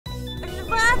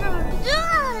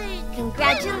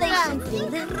Congratulations,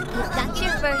 Lulu. You've got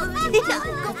your first tooth.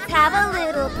 Let's have a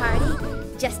little party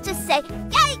just to say,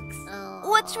 yikes!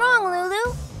 What's wrong,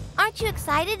 Lulu? Aren't you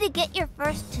excited to get your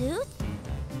first tooth?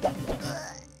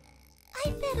 I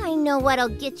bet I know what'll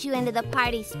get you into the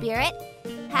party spirit.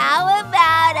 How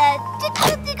about a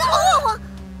tickle?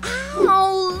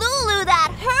 Oh, Lulu,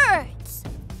 that hurts!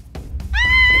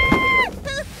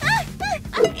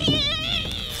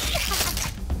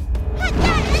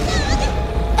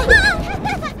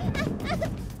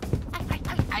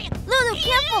 Lulu,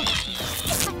 careful!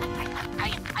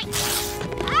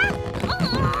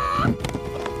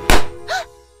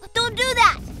 Don't do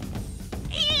that!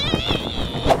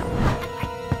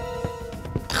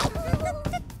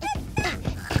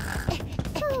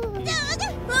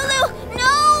 Lulu,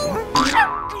 no!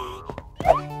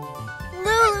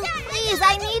 Lulu, please,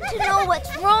 I need to know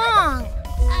what's wrong.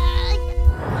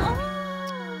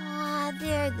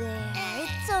 There.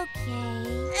 It's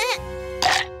okay.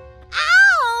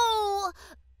 Ow!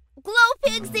 Glo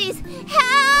Pixies,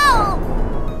 help!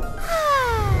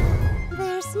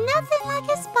 There's nothing like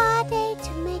a spa day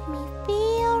to make me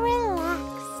feel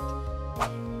relaxed.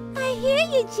 I hear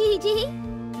you, Gigi.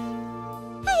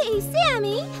 Hey,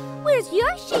 Sammie, where's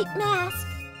your sheet mask?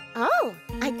 Oh,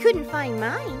 I couldn't find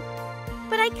mine.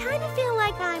 But I kind of feel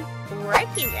like I'm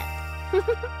breaking it.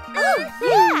 Oh,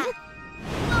 yeah!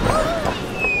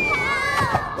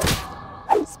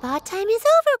 Spa time is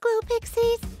over, Glo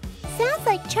Pixies. Sounds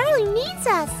like Charlie needs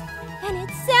us. And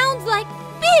it sounds like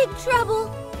big trouble.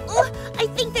 Oh, I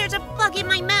think there's a bug in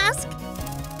my mask.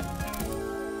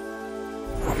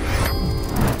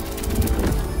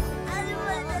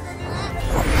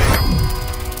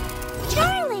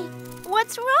 Charlie,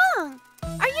 what's wrong?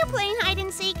 Are you playing hide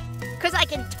and seek? Because I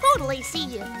can totally see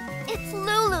you. It's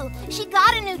Lulu. She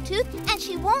got a new tooth and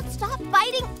she won't stop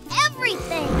biting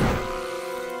everything.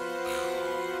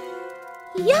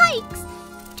 Yikes!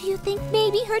 Do you think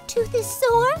maybe her tooth is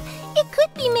sore? It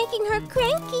could be making her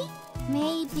cranky.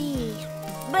 Maybe.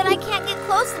 But I can't get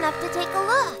close enough to take a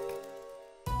look.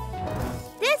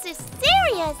 This is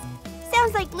serious.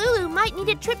 Sounds like Lulu might need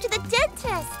a trip to the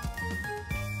dentist.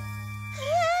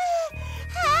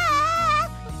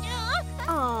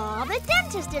 Aw, the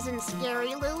dentist isn't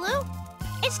scary, Lulu.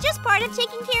 It's just part of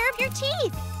taking care of your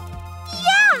teeth.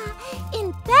 Yeah!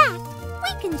 In fact,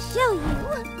 we can show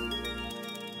you.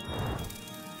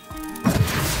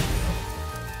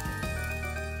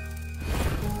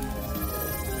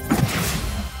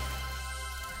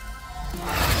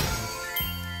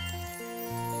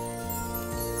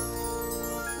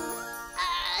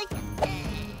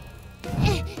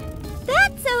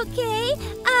 That's okay.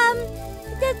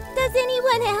 Does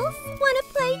anyone else want to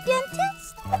play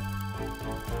dentist?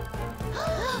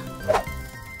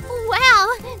 Wow,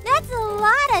 that's a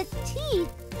lot of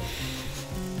teeth.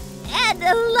 And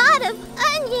a lot of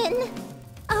onion.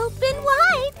 Open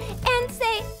wide and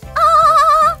say,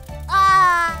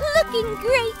 "Ah!" Looking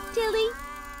great, Tilly.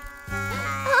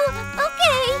 Oh,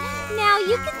 okay. Now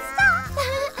you can stop.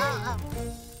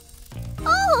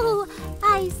 Oh,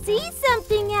 I see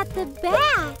something at the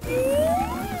back.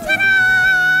 Ta-da!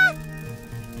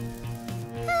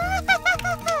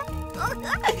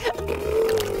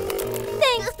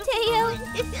 Thanks, Teo.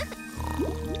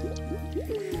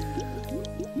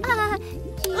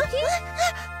 Gigi?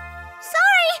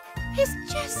 Sorry, it's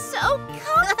just so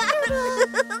comfortable.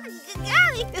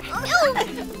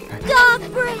 Dog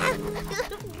breath.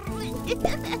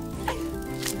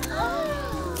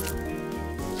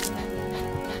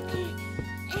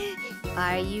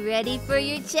 Are you ready for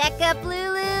your checkup,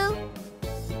 Lulu?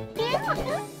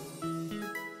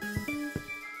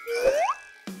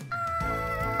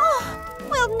 Oh,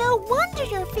 well, no wonder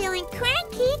you're feeling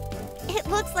cranky. It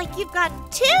looks like you've got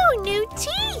 2 new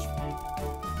teeth.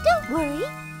 Don't worry.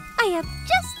 I have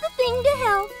just the thing to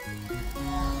help.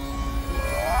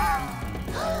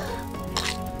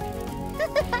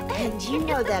 And you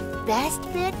know the best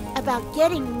bit about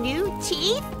getting new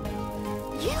teeth?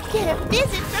 You get a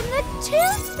visit from the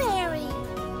Tooth Fairy.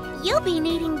 You'll be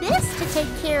needing this to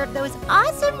take care of those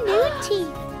awesome new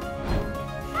teeth.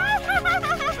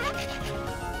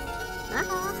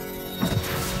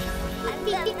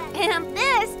 And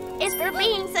this is for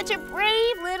being such a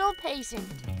brave little patient.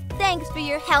 Thanks for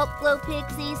your help, Glo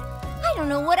Pixies. I don't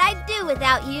know what I'd do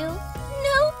without you.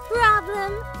 No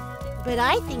problem. But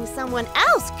I think someone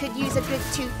else could use a good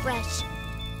toothbrush.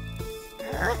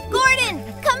 Gordon,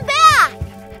 come back!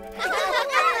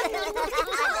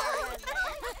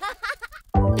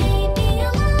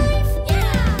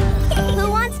 Who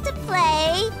wants to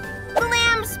play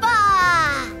Glam Spa?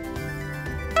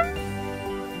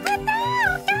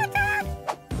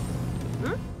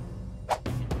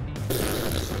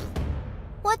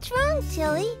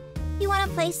 Tilly. You want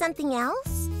to play something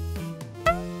else?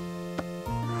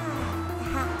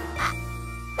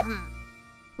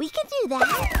 We can do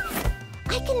that.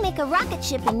 I can make a rocket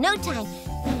ship in no time.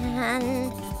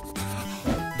 And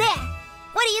there.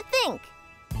 What do you think?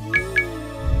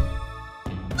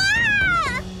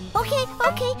 Ah! Okay.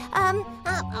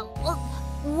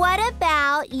 What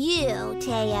about you,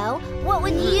 Teo? What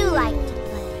would you like to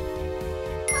play?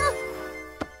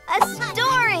 A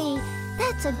story!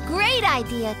 That's a great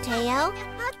idea, Teo.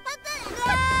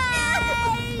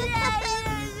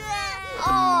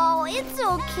 Oh, it's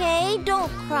okay.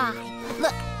 Don't cry.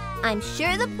 Look, I'm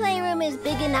sure the playroom is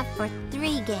big enough for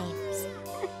 3 games.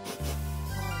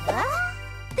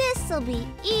 This'll be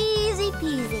easy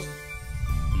peasy.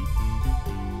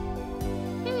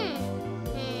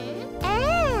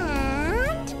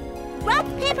 And rock,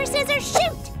 paper, scissors,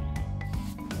 shoot!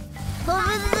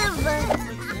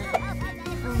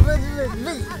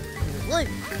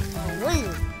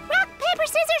 Rock, paper,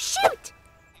 scissors, shoot!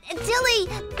 Tilly,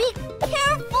 be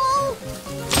careful!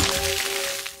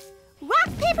 Rock,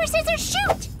 paper, scissors,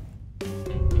 shoot!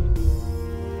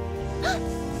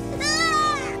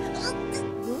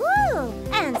 Woo!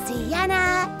 And Siena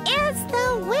is the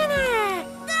winner!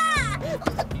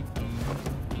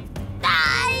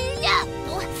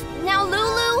 Now,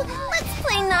 Lulu, let's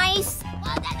play nice.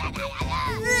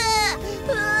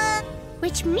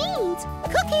 Which means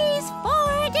cookies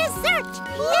for dessert!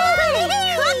 Yay!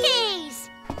 Cookies!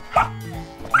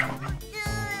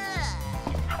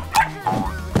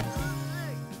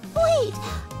 Wait,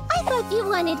 I thought you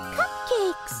wanted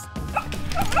cupcakes.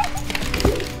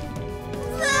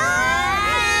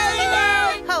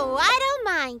 Oh, I don't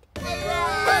mind.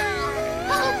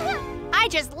 I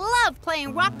just love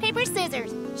playing rock, paper,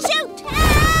 scissors. Shoot!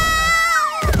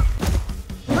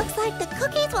 Looks like the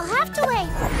cookies will have to wait.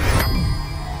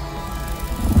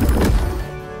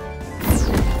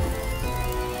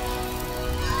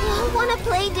 I want to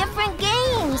play different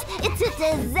games. It's a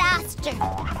disaster.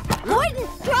 Gordon,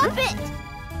 drop it!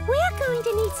 We're going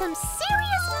to need some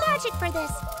serious magic for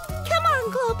this. Come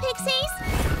on, Glo Pixies.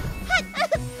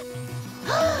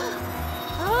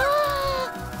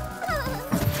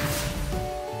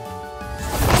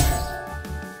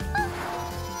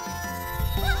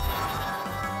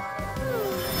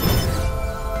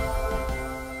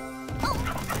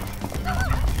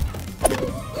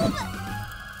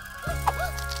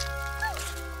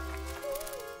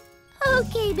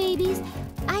 Okay, babies.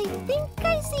 I think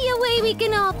I see a way we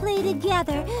can all play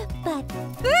together. But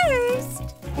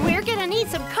first, we're gonna need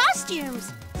some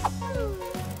costumes.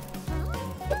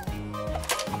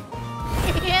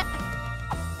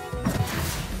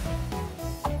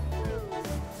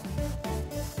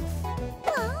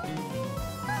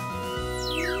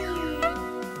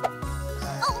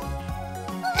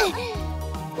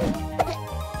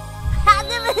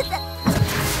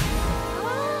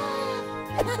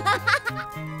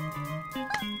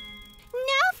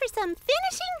 Now for some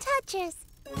finishing touches.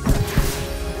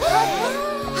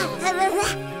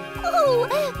 Oh,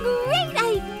 great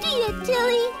idea,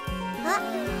 Tilly.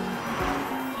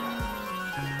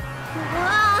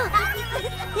 Wow.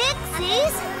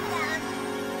 Pixies!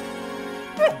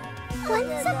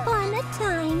 Once upon a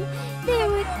time, there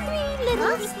were 3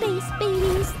 little space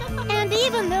babies. And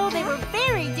even though they were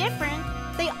very different,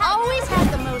 they always had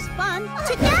the most fun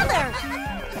together.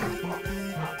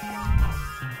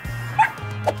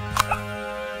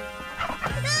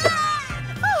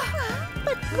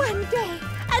 But one day,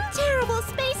 a terrible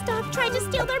space dog tried to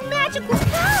steal their magical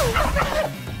cow.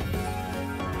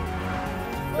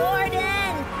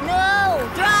 Gordon, no,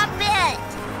 drop it!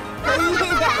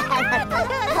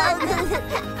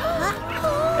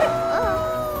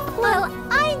 Well,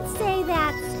 I'd say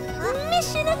that's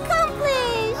mission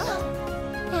accomplished.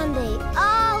 And they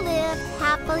all lived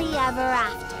happily ever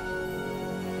after.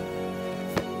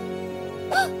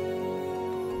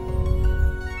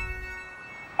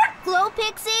 Glo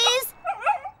Pixies?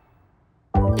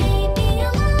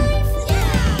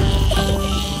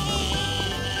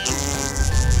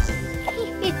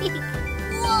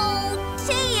 Whoa,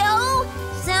 Teo!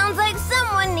 Sounds like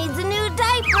someone needs a new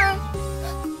diaper.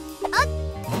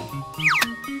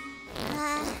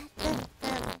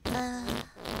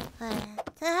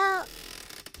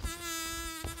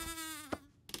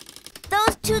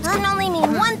 Those toots can only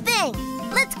mean one thing.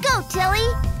 Let's go, Tilly.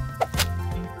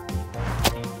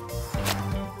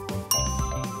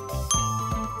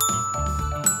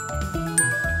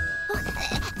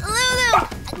 Lulu,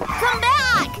 come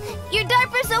back! Your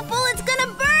diaper's so full it's gonna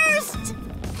burst!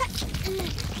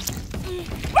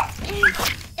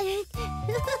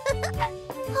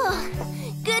 Oh,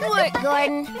 good work,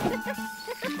 Gordon.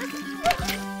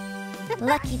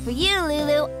 Lucky for you,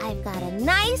 Lulu, I've got a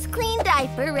nice clean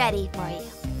diaper ready for you.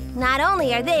 Not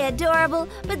only are they adorable,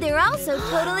 but they're also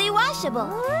totally washable.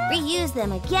 Reuse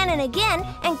them again and again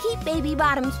and keep baby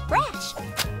bottoms fresh.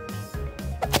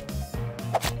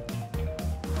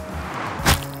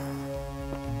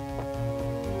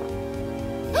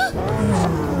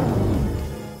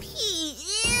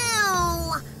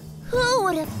 Ew! Who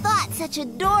would have thought such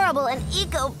adorable and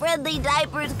eco-friendly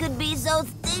diapers could be so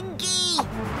stinky?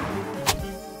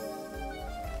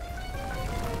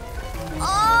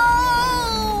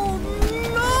 Oh,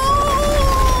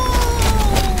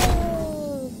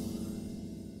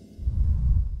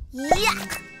 no!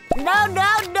 Yuck! No,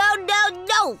 no, no, no,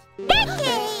 no!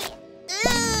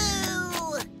 Ew!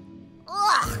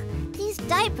 Ugh! These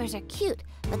diapers are cute,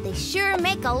 but they sure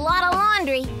make a lot of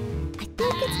laundry. I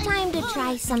think it's time to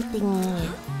try something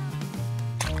new.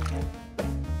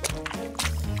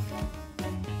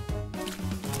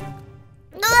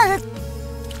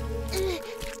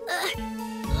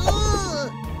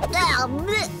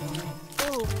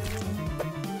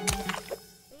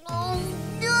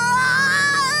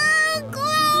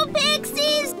 Glo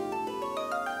Pixies!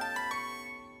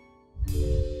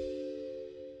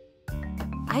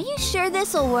 Are you sure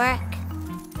this'll work?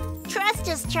 Trust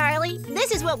us, Charlie.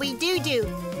 This is what we do.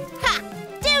 Ha!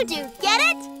 Do, get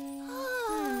it?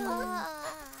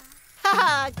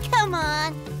 Ha! Come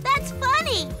on. That's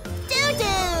funny. Do.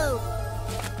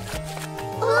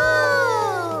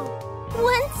 Oh!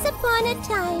 Once upon a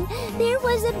time, there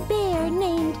was a bear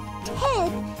named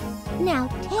Ted. Now,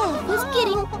 Ted was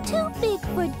getting too big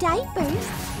for diapers,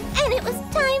 and it was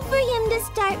time for him to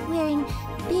start wearing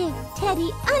big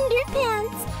teddy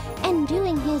underpants and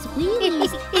doing his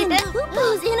wheelies and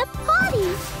poo-poos in a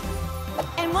potty.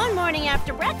 And one morning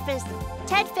after breakfast,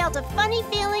 Ted felt a funny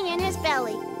feeling in his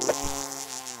belly.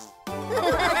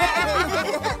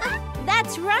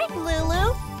 That's right,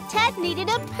 Lulu. Ted needed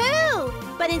a poo.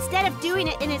 But instead of doing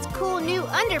it in his cool new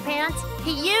underpants,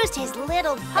 he used his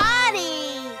little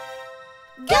potty.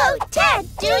 Go, Ted,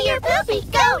 do your poopy.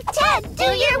 Go, Ted, do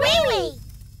your wee-wee.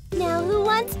 Now who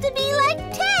wants to be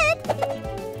like Ted?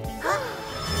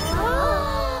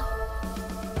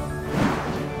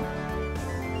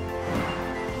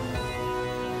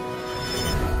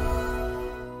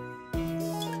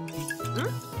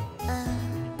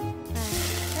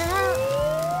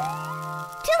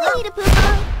 Tilly need a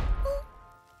poo-poo.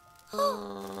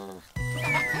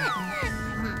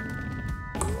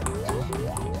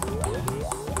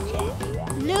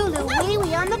 Lulu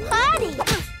wee-wee on the potty.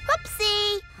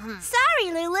 Whoopsie. Sorry,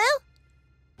 Lulu.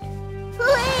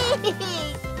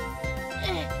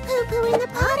 Poo-poo in the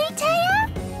potty, Taya?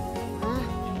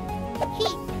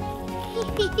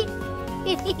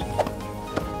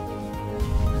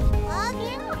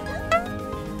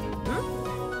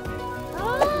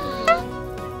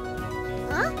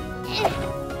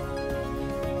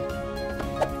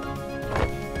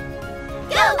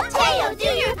 Go, Teo, do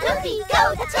your poopy. Go,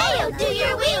 Teo, do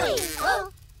your wee-wee.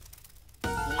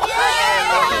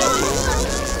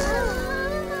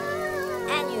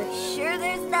 And you're sure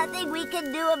there's nothing we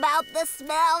can do about the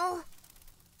smell?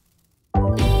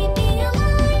 Baby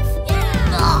alive,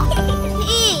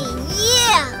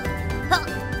 yeah!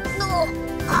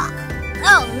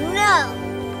 Oh no!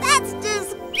 That's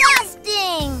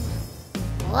disgusting!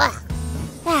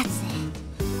 That's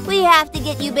it. We have to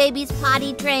get you babies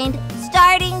potty trained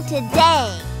starting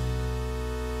today.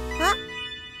 Huh?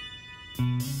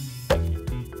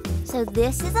 So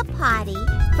this is a potty.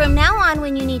 From now on,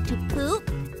 when you need to poop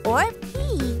or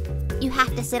pee, you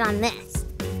have to sit on this.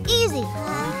 Easy.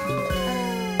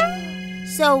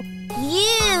 So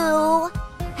you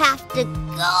have to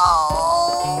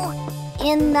go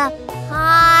in the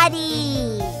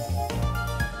potty.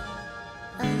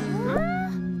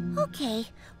 Okay,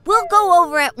 we'll go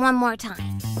over it one more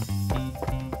time.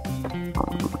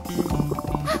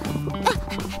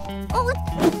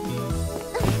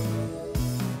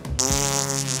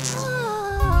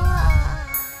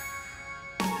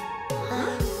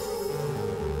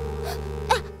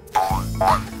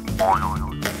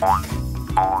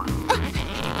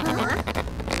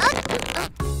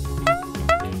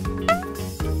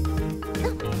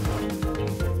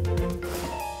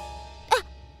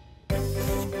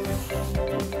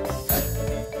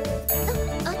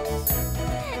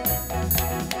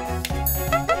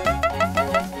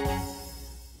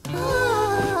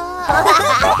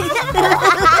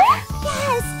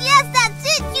 Yes, that's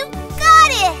it. You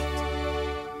got it.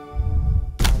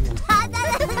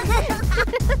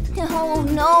 Oh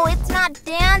no, it's not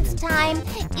dance time.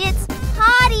 It's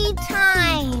potty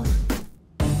time.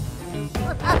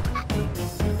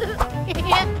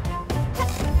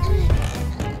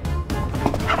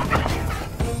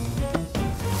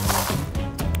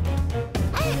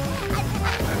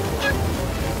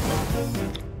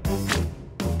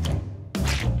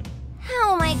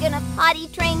 How am I gonna potty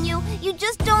train you? You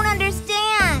just don't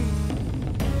understand.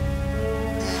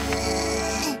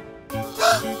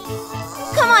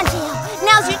 Come on, Tail.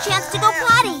 Now's your chance to go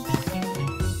potty.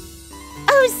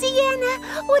 Oh, Sienna,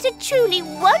 what a truly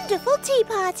wonderful tea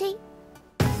party.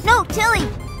 No, Tilly.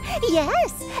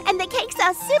 Yes, and the cakes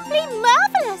are simply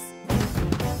marvelous.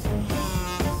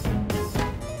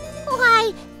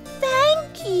 Why,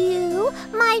 thank you,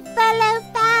 my fellow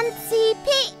fancy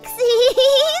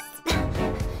pixies.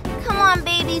 Come on,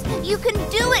 babies, you can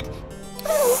do it.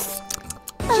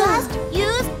 Just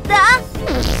use the...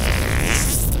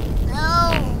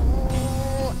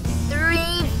 Oh,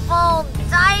 3 full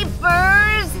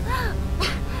diapers.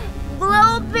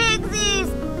 Glo Pixies,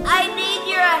 I need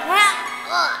your help.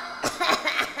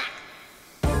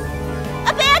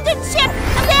 Abandoned ship!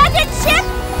 Abandoned ship!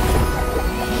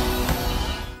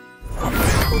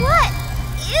 What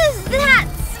is that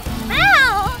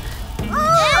smell?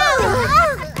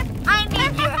 I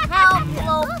need your help,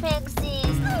 Glo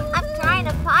Pixies. I'm trying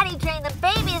to potty train the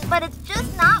babies, but it's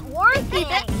just not working.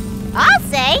 I'll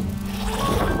say.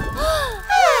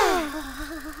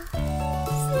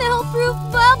 Smell-proof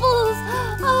bubbles.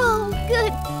 Oh,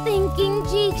 good thinking,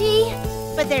 Gigi.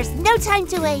 But there's no time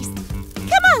to waste.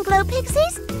 Come on, Glo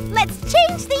Pixies. Let's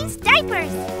change these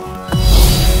diapers.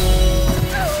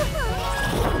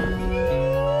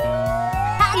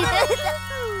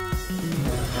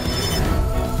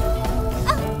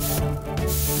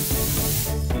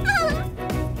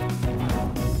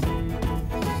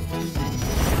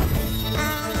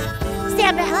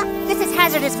 Stand, Bella. This is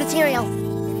hazardous material.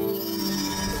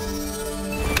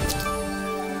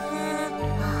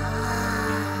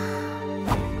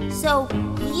 So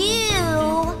you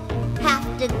have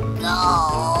to go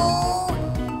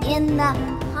in the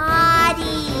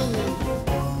potty.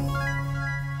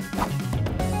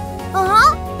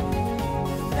 Uh-huh.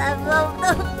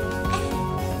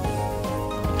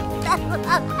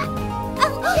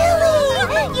 Tilly,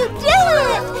 you did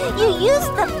it! You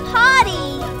used the potty.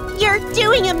 You're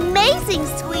doing amazing,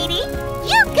 sweetie.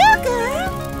 You go, girl.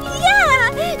 Yeah,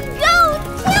 go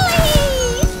Tilly!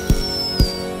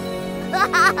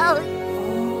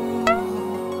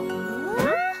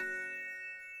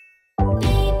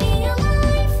 Baby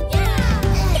alive,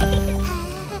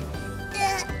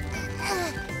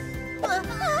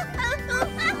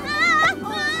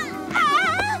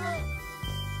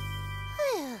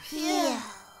 Yeah.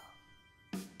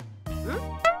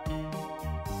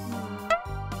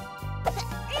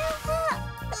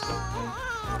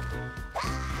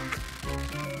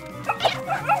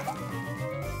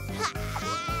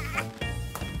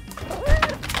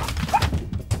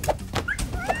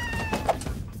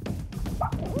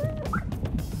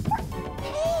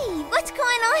 Hey, what's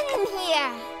going on in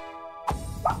here?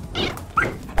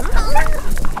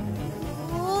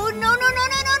 Oh, no, no, no,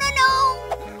 no, no, no, no!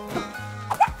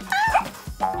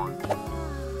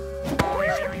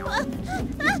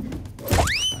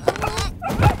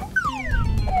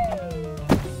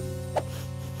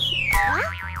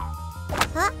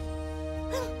 Huh?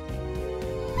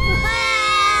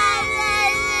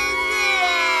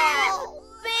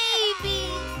 Baby,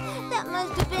 that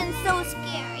must have been so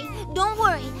scary. Don't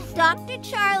worry, Dr.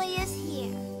 Charlie is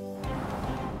here.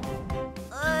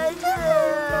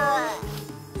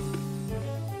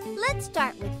 Let's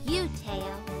start with you,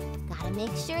 Teo. Gotta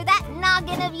make sure that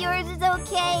noggin of yours is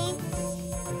okay.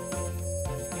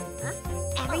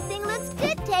 Everything looks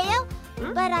good, Teo.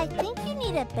 But I think you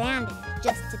need a bandage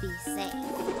just to be safe.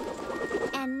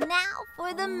 And now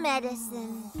for the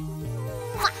medicine.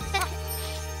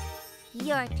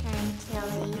 Your turn,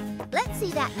 Tilly. Let's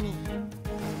see that knee.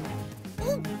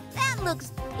 Ooh, that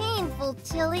looks painful,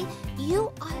 Tilly.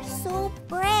 You are so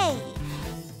brave.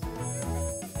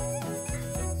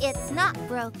 It's not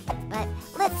broken, but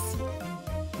let's see.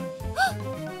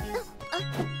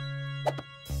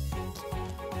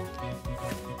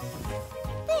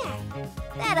 There.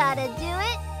 That ought to do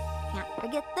it. Can't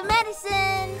forget the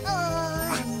medicine.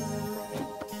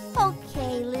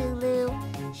 Okay, Lulu.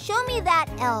 Show me that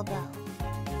elbow.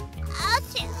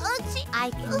 Ouchie, ouchie.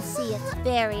 I can see it's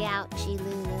very ouchy,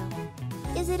 Lulu.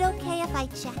 Is it okay if I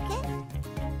check it?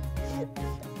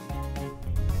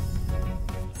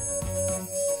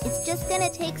 It's just gonna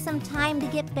take some time to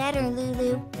get better,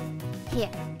 Lulu.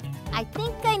 Here, I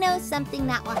think I know something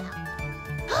that will help.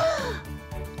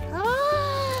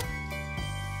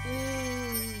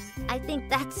 I think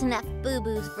that's enough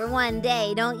boo-boos for one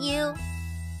day, don't you?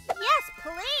 Yes,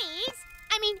 please.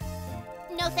 I mean,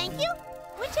 no thank you.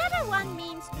 Whichever one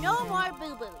means no more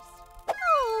boo-boos.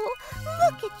 Oh,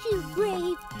 look at you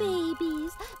brave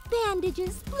babies.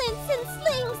 Bandages, splints, and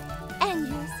slings. And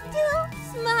you're still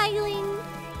smiling.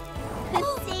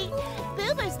 See,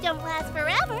 boo-boos don't last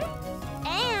forever.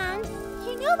 And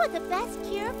you know what the best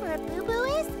cure for a boo-boo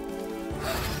is?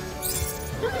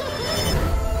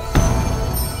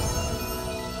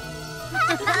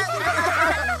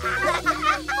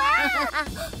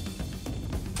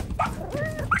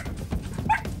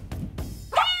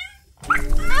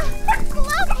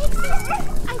 Glo Pixies!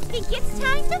 I think it's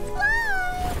time to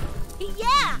fly!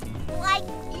 Yeah, like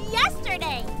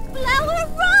yesterday!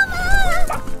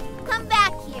 Flower-rama! Come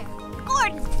back here.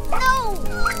 Gordon, no!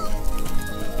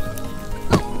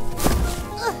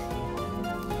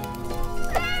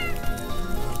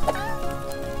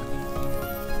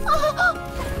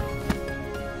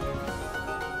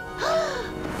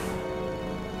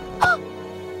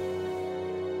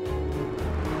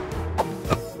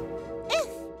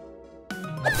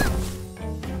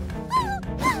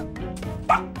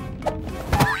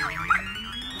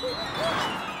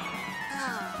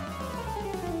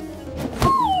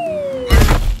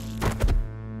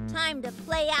 Time to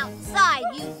play outside,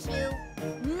 you two.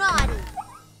 Naughty.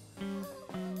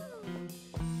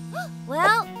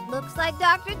 Well, looks like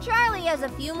Dr. Charlie has a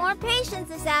few more patients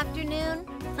this afternoon.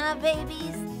 Huh,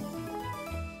 babies?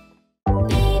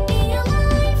 Baby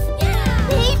alive! Yeah!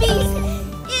 Babies!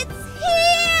 It's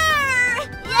here!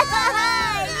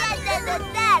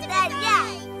 Yeah!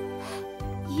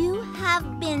 You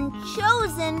have been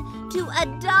chosen to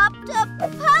adopt a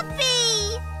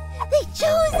puppy! They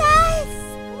chose us!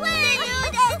 We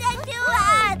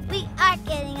are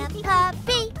getting a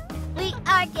puppy! We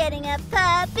are getting a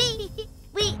puppy!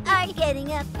 We are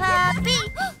getting a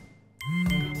puppy!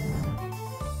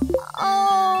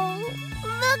 Oh,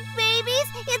 look, babies!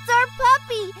 It's our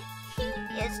puppy! He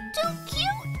is too cute!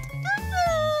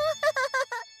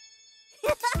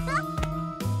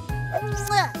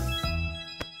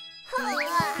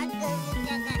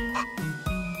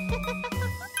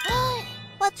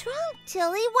 What's wrong,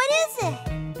 Tilly? What is it?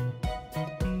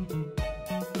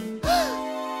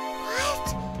 What?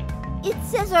 It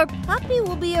says our puppy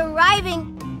will be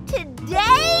arriving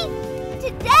today?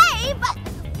 Today? But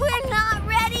we're not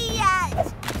ready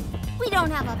yet. We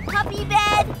don't have a puppy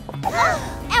bed.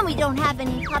 And we don't have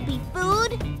any puppy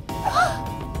food.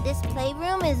 This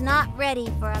playroom is not ready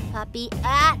for a puppy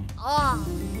at all.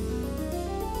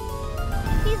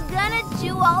 He's gonna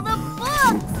chew all the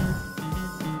books.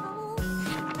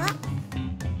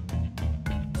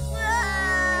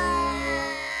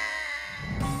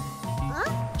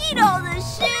 Eat all the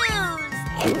shoes!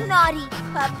 Naughty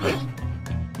puppy!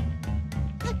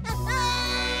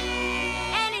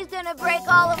 And he's gonna break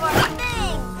all of our things!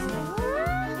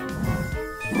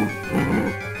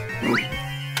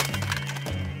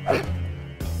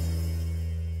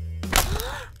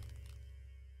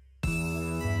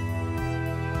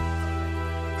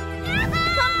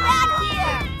 Come back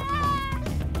here!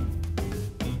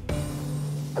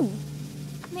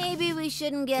 Maybe we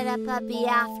shouldn't get a puppy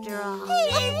after all.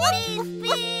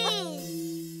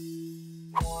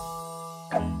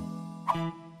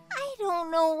 I don't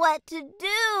know what to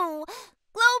do.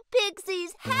 Glo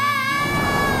Pixies, help!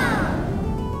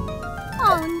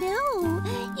 Oh no,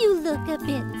 you look a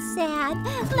bit sad.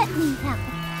 Let me help.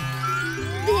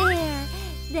 There,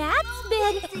 that's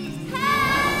better.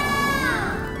 Help!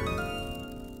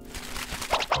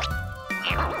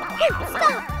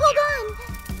 Stop, hold on.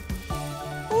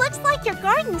 Looks like your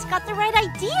garden's got the right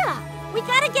idea. We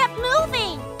gotta get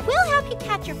moving. We'll help you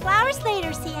catch your flowers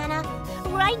later, Siena.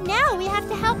 Right now, we have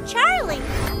to help Charlie.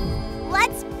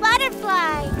 Let's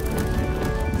butterfly.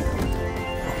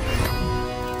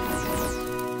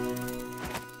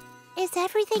 Is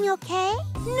everything okay?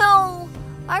 No,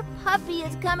 our puppy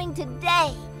is coming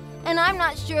today. And I'm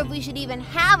not sure if we should even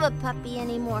have a puppy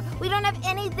anymore. We don't have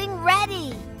anything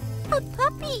ready. A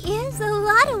puppy is a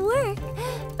lot of work.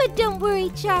 But don't worry,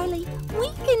 Charlie.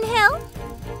 We can help.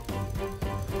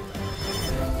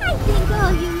 I think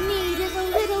all you need is a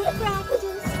little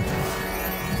practice.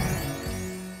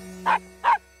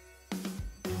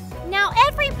 Now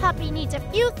every puppy needs a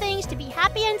few things to be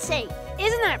happy and safe.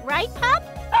 Isn't that right, Pup?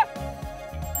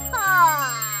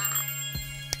 Ah.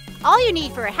 All you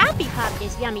need for a happy pup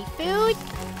is yummy food,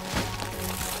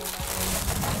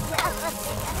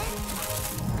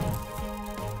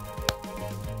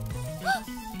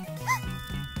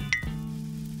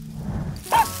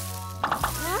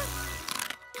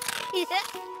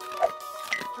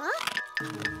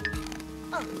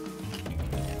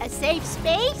 A safe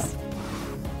space?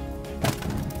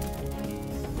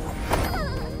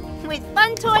 With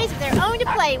fun toys of their own to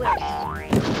play with.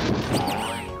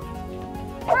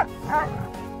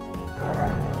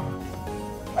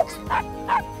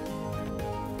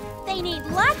 They need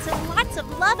lots and lots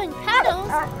of love and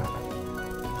cuddles.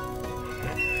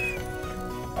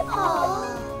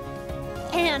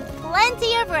 And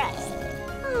plenty of rest.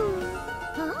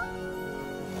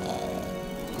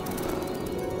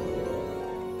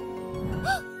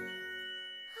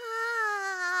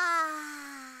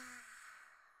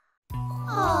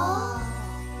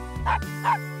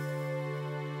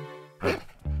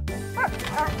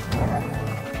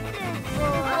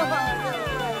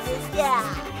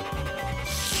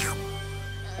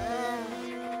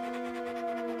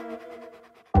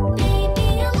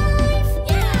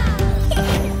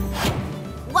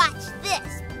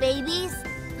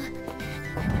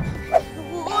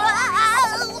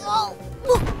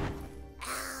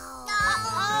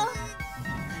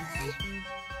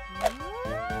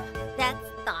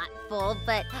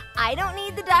 But I don't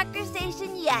need the doctor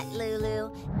station yet,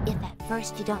 Lulu. If at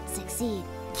first you don't succeed,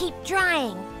 keep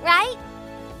trying, right?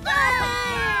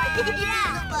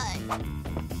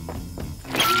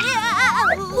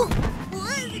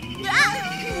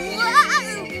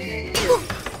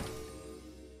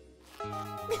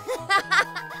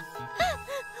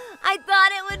 I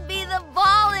thought it would be the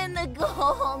ball in the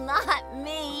goal, not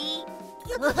me.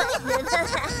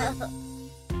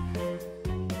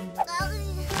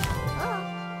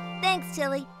 Thanks,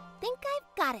 Tilly. Think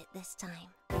I've got it this time.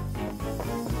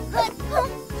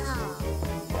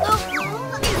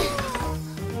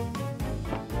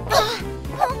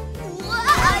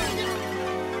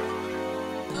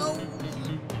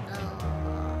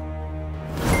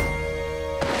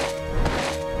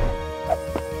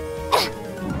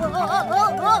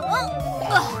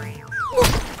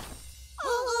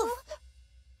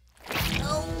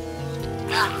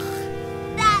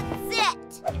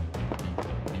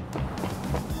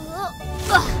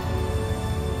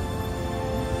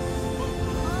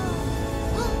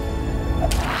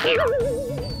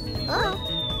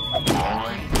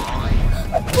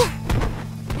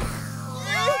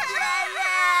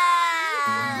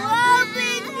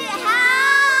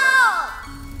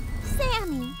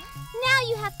 Sammie, now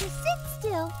you have to sit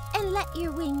still and let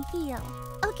your wing heal,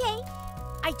 okay?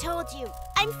 I told you,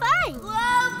 I'm fine.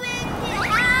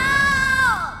 Help!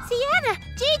 Siena,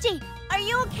 Gigi, are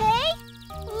you okay?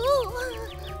 Ooh.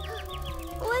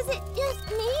 Was it just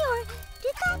me, or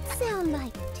did that sound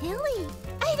like Tilly?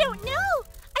 I don't know.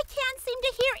 I can't seem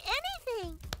to hear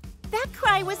anything. That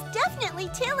cry was definitely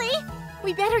Tilly.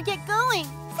 We better get going.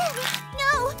 Sammie,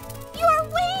 no! Your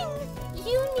wing!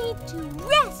 You need to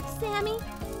rest, Sammie.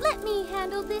 Let me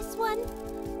handle this one.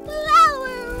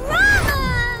 Flower-rama!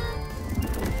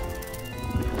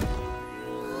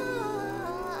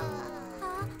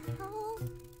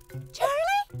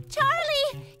 Charlie,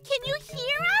 can you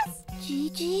hear us?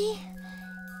 Gigi,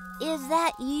 is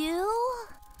that you?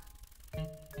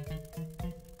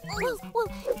 Well,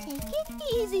 take it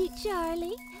easy,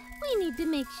 Charlie. We need to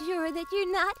make sure that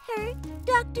you're not hurt.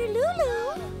 Dr.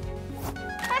 Lulu!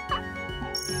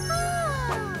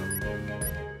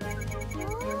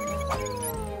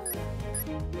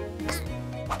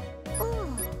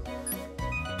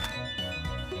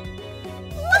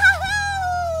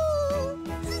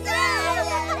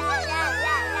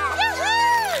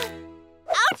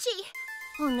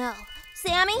 Oh no.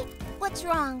 Sammie, what's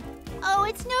wrong? Oh,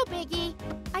 it's no biggie.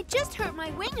 I just hurt my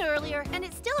wing earlier, and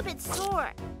it's still a bit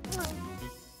sore.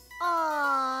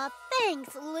 Aw,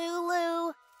 thanks,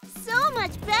 Lulu. So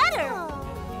much better.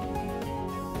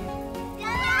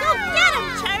 Go get him,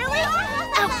 Charlie!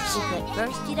 Ouch! If at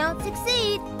first you don't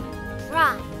succeed,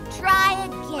 try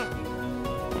again.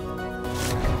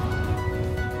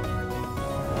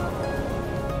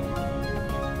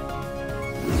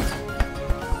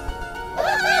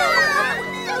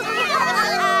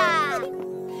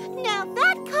 Now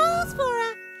that calls for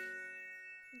a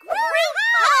group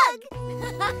hug!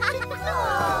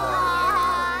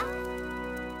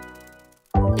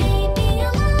 Baby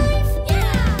alive,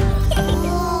 yeah!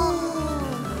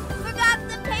 Forgot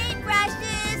the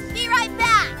paintbrushes. Be right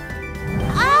back.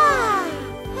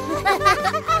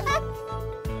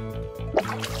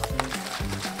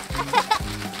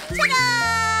 Ta-da!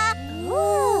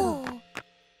 Ooh.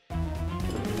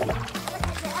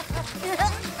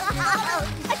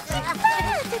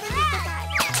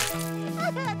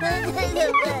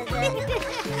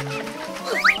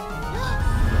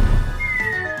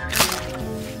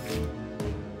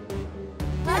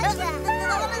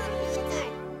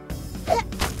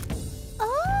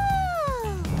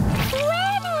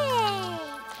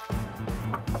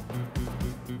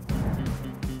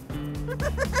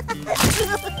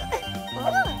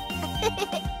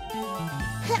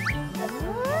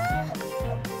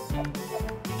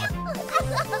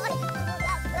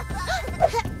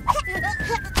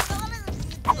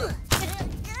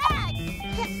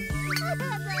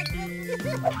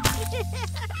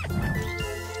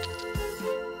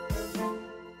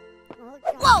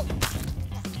 Whoa!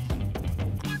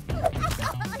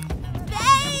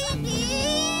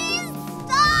 Babies,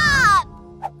 stop!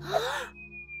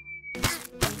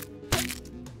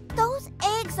 Those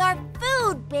eggs are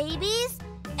food, babies,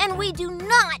 and we do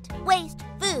not waste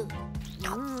food.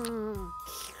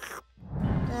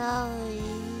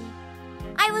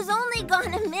 I was only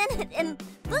gone a minute, and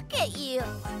look at you.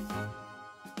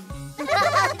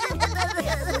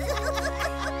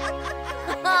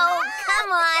 Oh,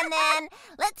 come on then.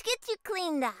 Let's get you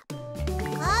cleaned up.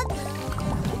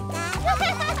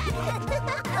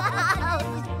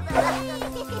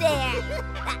 There.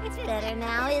 That's better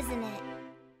now, isn't it?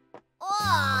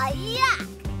 Oh, yuck!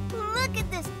 Look at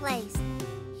this place.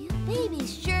 You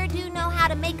babies sure do know how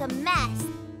to make a mess.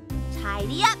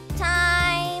 Tidy up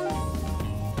time.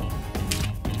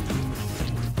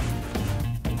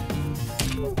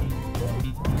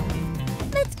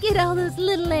 Let's get all those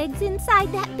little eggs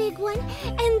inside that big one,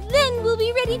 and then we'll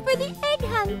be ready for the egg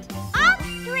hunt. On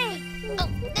 3.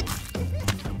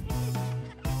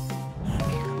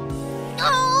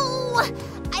 Oh,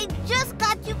 I just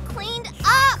got you cleaned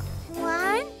up.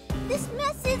 1. This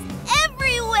mess is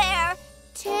everywhere.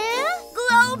 2.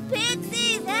 Glo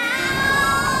Pixies,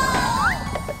 help!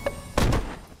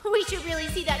 We should really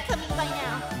see that coming by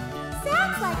now.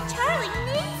 Sounds like Charlie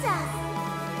needs us.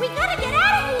 We gotta get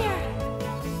out of here.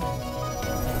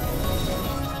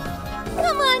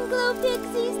 Come on, Glo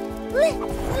Pixies. Let's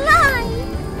fly.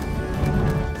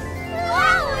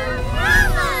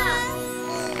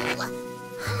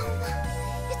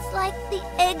 It's like the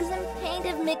eggs and paint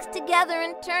have mixed together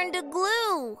and turned to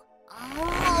glue.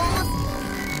 Almost.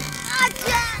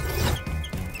 Gotcha!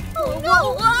 Oh, whoa,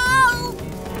 whoa!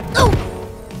 Oh!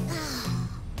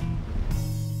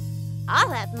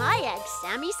 I'll have my eggs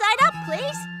Sammie side up,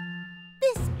 please.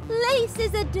 This place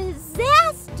is a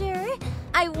disaster.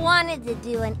 I wanted to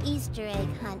do an Easter egg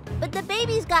hunt, but the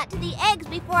babies got to the eggs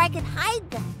before I could hide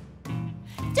them.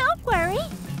 Don't worry.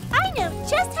 I know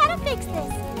just how to fix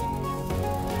this.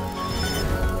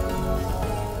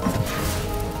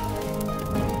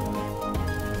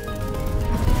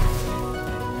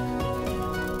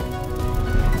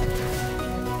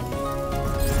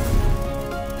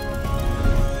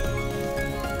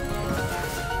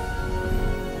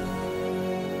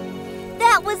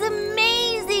 That was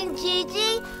amazing,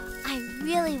 Gigi. I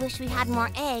really wish we had more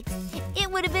eggs. It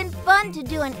would have been fun to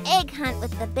do an egg hunt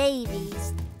with the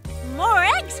babies. More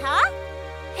eggs, huh?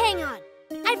 Hang on.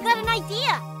 I've got an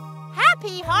idea.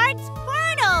 Happy Hearts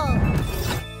Portal!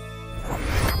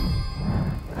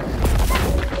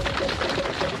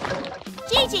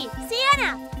 Gigi, Siena,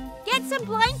 get some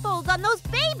blindfolds on those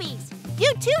babies.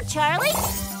 You too, Charlie.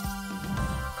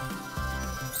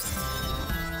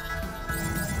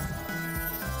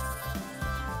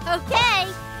 Okay,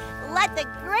 let the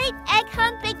great egg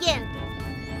hunt begin.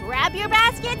 Grab your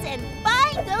baskets and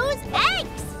find those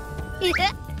eggs.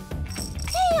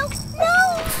 Tail, no!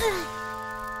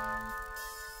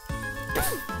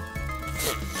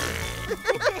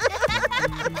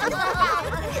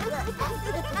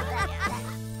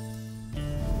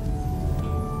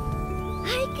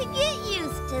 I could get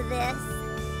used to this.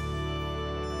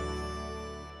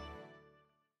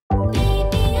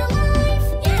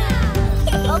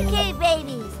 Okay,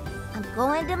 babies, I'm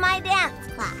going to my dance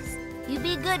class. You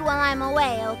be good while I'm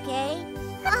away, okay?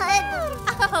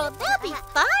 Oh, that'll be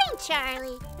fine,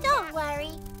 Charlie. Don't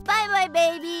worry. Bye-bye,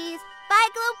 babies. Bye,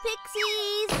 Glo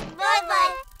Pixies.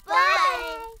 Bye-bye.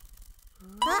 Bye.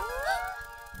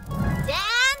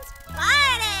 Dance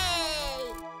party!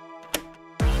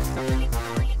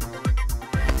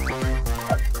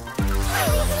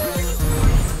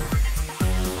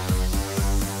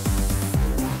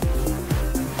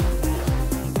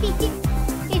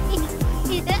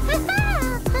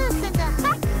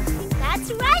 That's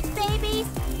right, babies.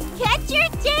 Get your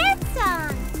dance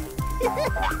on.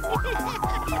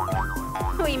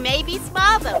 We may be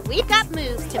small, but we've got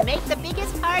moves to make the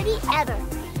biggest party ever.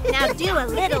 Now do a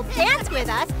little dance with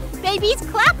us. Babies,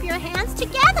 clap your hands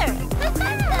together. Do a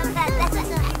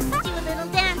little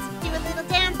dance, do a little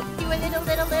dance, do a little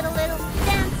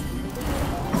dance.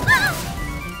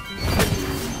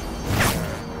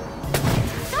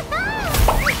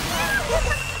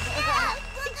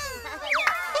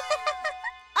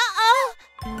 Uh-oh.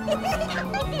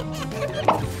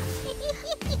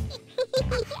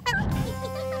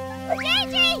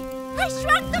 Gigi, I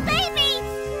shrunk the baby.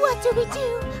 What What do we do?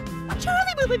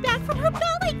 Charlie will be back from her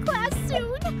ballet class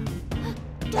soon.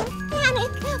 Don't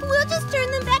panic. We'll just turn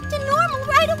them back to normal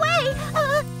right away.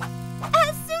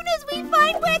 As soon as we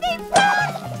find where they've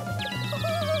gone.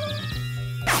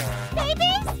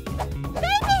 Babies?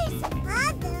 Babies!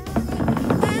 Babies!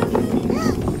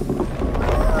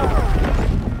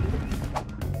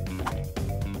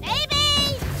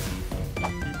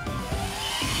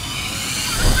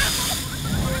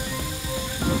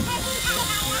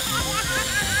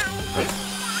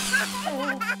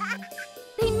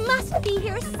 They must be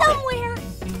here somewhere.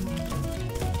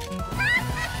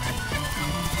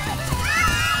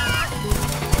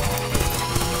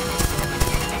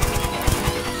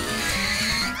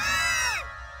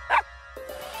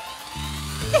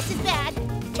 This is bad.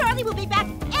 Charlie will be back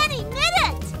any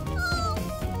minute.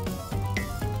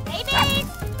 Babies!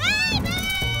 Babies!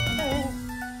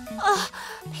 Oh,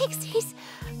 Pixies,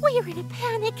 we're in a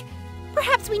panic.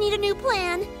 Perhaps we need a new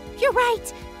plan. You're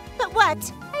right. But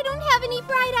what? I don't have any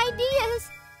bright ideas.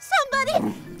 Somebody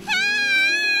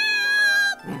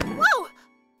help! Whoa!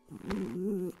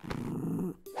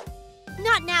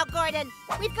 Not now, Gordon.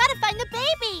 We've got to find the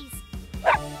babies.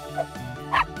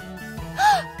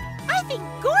 I think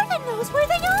Gordon knows where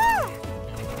they are.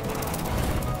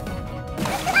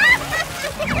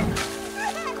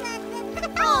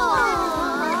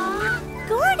 Aww.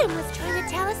 Gordon was trying to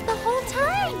tell us the whole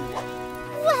time.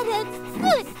 What a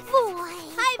good boy.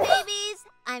 Hi, babies.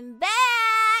 I'm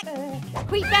back.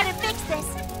 We better fix this.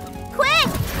 Quick!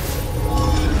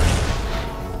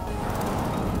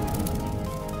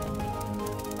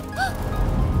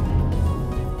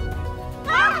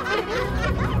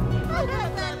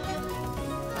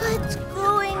 What's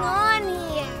going on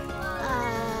here?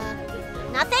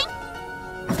 Nothing?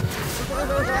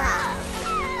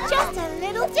 Just a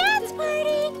little dance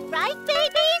party, right,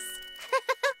 babies?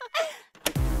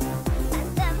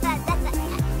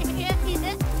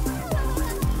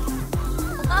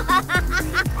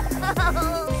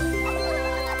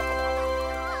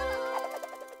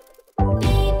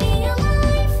 Baby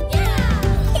alive, yeah!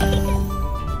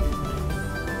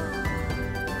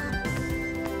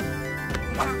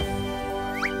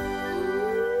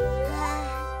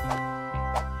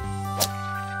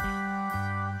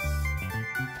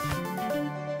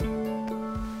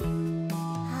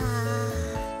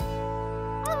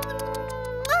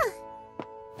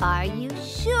 Are you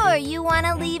sure you want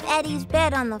to leave Eddie's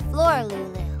bed on the floor,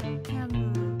 Lulu?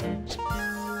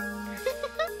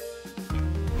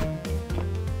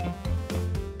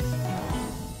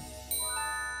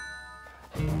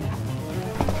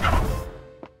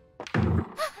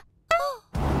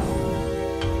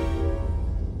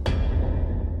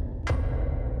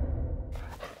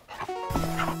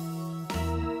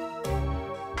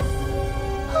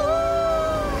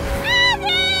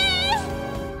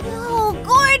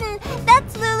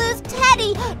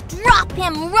 Drop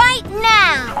him right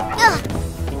now! Ugh.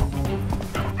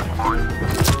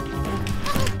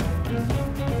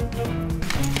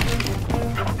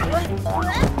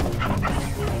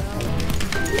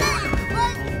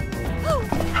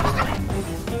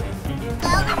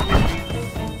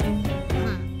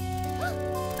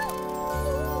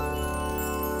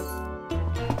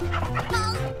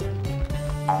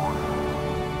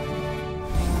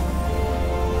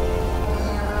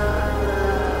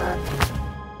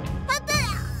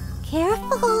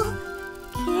 Careful!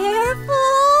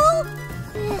 Careful!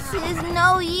 This is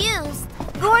no use.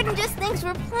 Gordon just thinks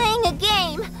we're playing a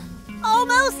game.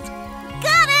 Almost!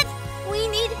 Got it! We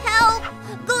need help!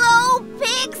 Glo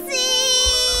Pixies!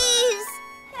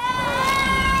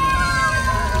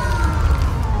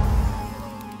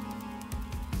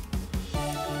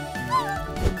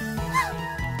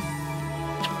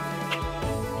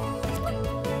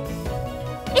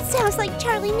 It sounds like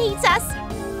Charlie needs us.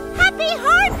 Happy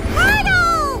Heart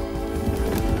Hurdle!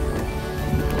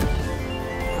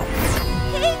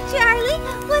 Hey, Charlie,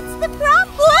 what's the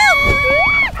problem?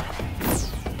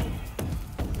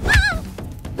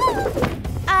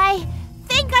 I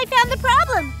think I found the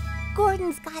problem.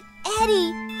 Gordon's got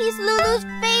Eddie. He's Lulu's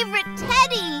favorite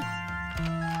teddy.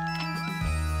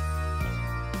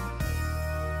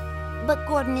 But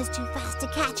Gordon is too fast to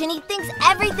catch, and he thinks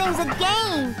everything's a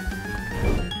game.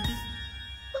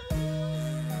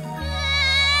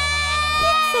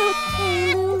 It's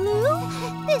okay, Lulu.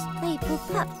 This playful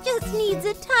pup just needs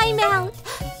a timeout.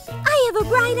 I have a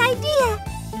bright idea.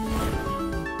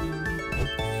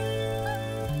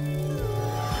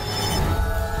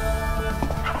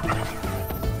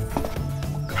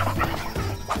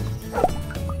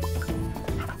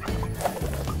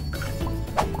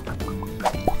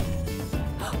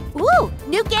 Ooh,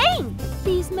 new game!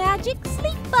 These magic magic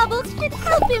sleep bubbles should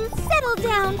help him settle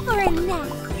down for a nap.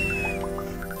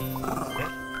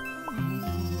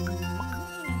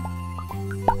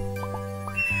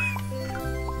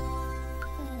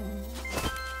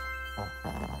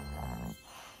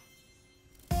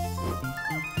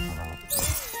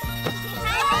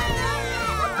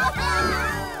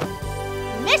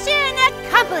 Mission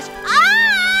accomplished! Ah!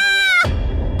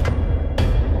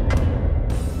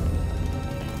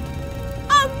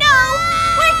 Oh no!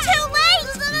 We're too late!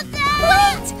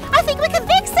 Wait! I think we can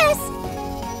fix this!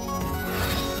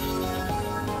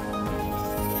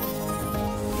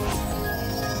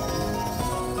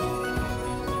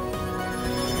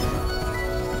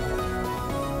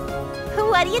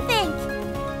 What do you think?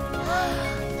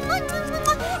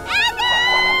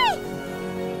 Abby!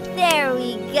 There we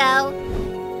go.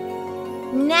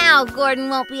 Now Gordon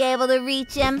won't be able to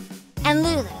reach him. And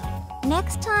Lulu,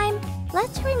 next time,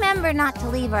 let's remember not to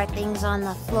leave our things on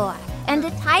the floor and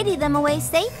to tidy them away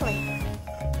safely.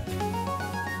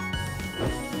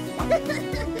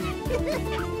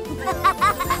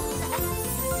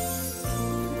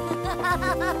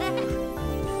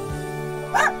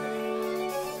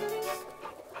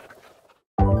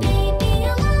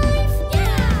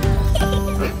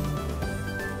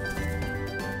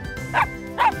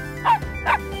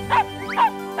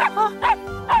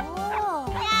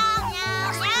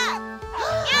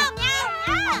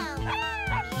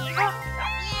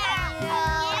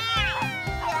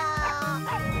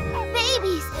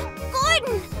 Babies!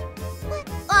 Gordon! What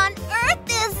on earth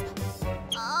is...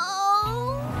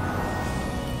 Oh...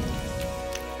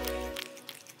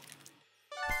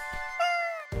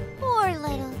 Poor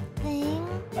little thing.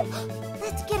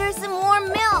 Let's get her some more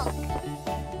milk.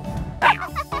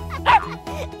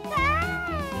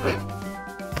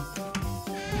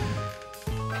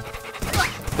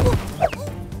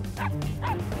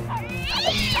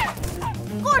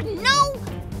 Gordon, no!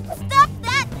 Stop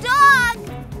that dog!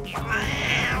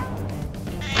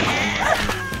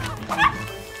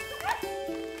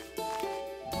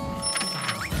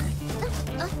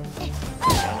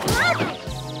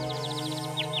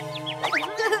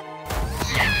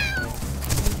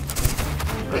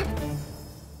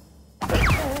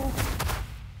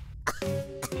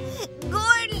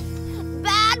 Gordon,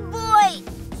 bad boy!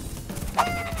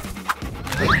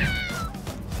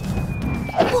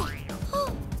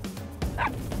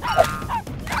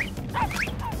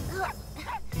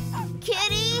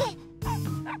 Kitty?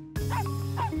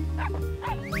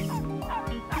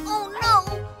 Oh no!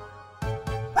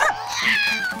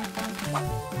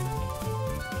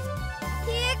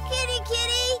 Here, kitty,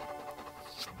 kitty!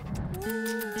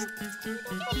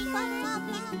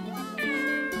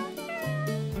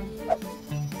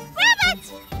 Rabbit!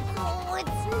 Oh,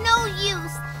 it's no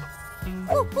use.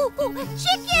 Ooh, ooh, ooh,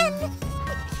 chicken!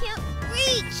 I can't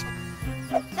reach.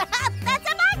 That's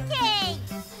a monkey!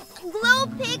 Glo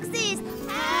Pixies! A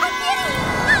kitty!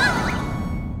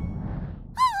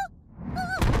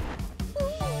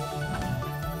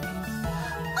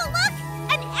 Oh, look!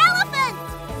 An elephant!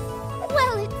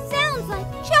 Well, it sounds like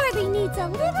Charlie needs a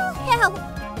little help.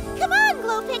 Come on,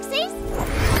 Glo Pixies!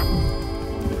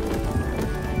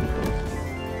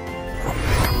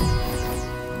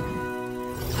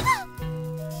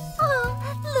 Oh,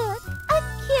 look, a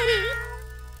kitty!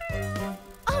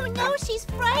 Oh no, she's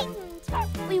frightened.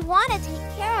 We want to take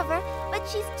care of her, but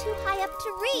she's too high up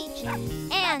to reach.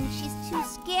 And she's too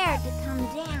scared to come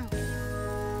down.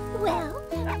 Well,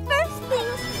 first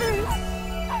things first.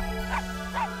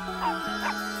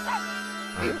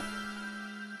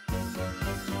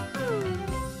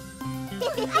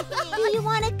 Do you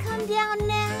want to come down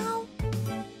now?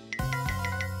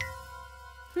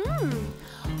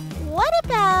 What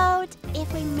about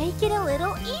if we make it a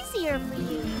little easier for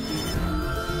you?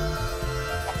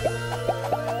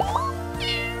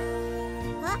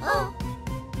 Uh-oh.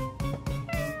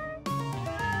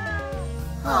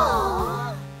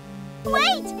 Oh.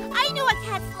 Wait! I know what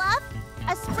cats love!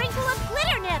 A sprinkle of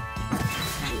glitter nip!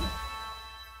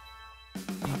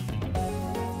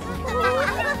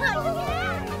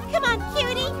 Come on,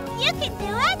 cutie! You can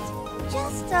do it!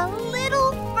 Just a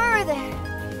little further.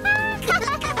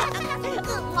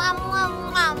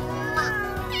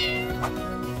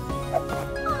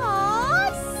 Aw,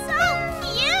 so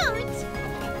cute!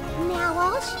 Now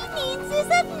all she needs is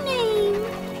a name.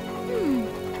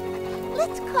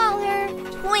 Let's call her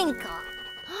Twinkle.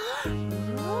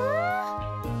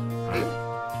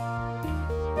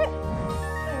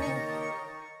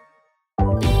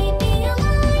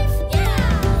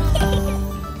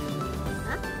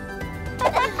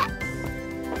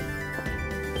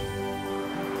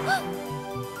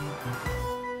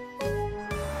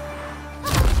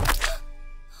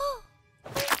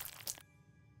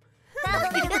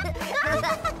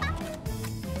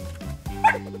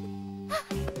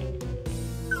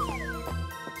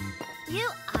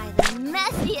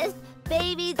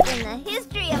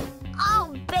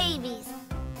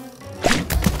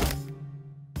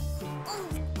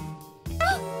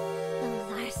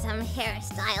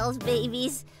 hairstyles,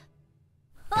 babies.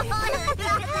 Come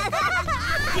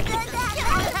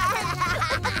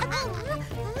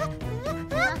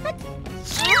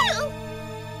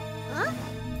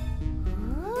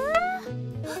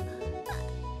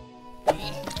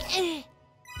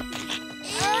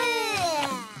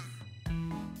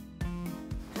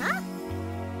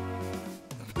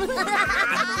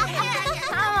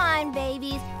on,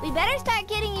 babies. We better start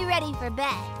getting you ready for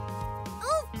bed.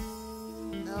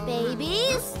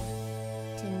 Babies,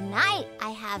 tonight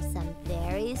I have some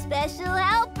very special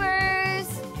helpers.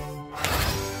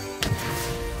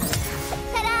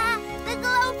 Ta-da! The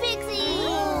Glo Pixies!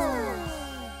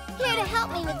 Here to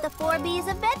help me with the 4 B's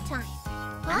of bedtime.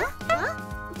 Huh?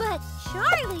 But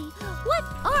Charlie, what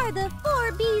are the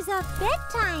 4 B's of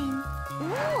bedtime?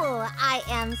 Ooh, I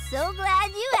am so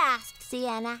glad you asked,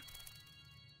 Siena.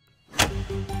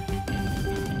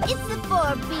 It's the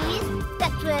 4 B's,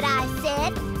 that's what I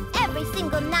said. Every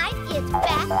single night it's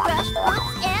bath, brush,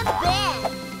 books, and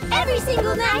bed. Every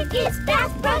single night it's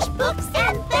bath, brush, books,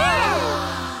 and bed.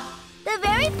 The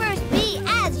very first B,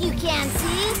 as you can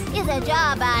see, is a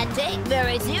job I take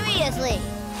very seriously.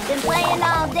 Been playing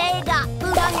all day, got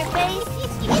food on your face,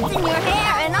 it's in your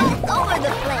hair and all over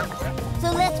the place.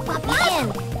 So let's pop you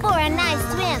in for a nice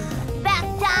swim.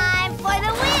 Bath time for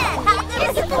the win!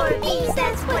 It's the 4 B's,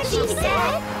 that's what she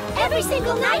said. Every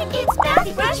single night it's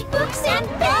bath, brush, books, and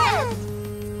bed.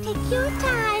 Take your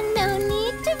time, no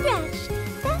need to rush.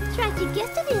 That's right, you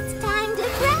guessed it, it's time to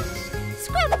brush.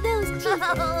 Scrub those teeth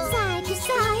side to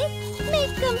side.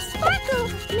 Make them sparkle,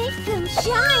 make them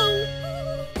shine.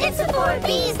 It's the 4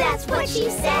 B's, that's what she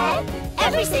said.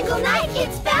 Every single night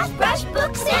it's bath, brush,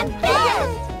 books, and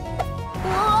bed.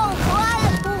 Whoa,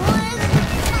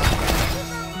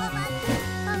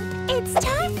 it's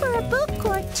time for a book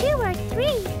or 2 or 3.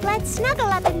 Let's snuggle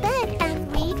up in bed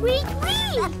and read, read,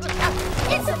 read.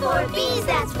 It's the 4 B's,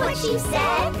 that's what she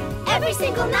said. Every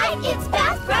single night it's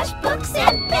bath, brush, books,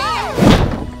 and bed.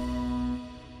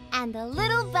 And the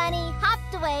little bunny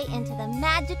hopped away into the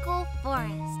magical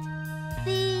forest.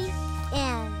 The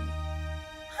end.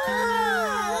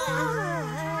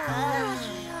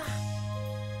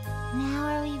 Now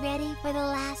are we ready for the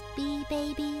last B,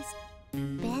 babies?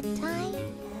 Bedtime?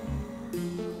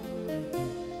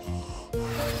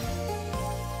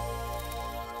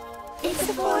 It's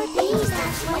the 4 B's,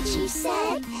 that's what she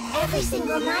said. Every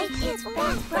single night it's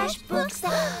bath, brush, books,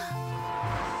 and...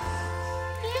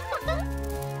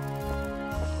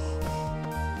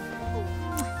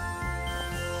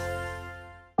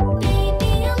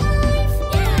 Baby alive,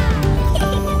 yeah!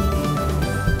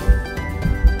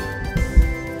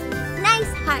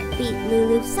 Nice heartbeat,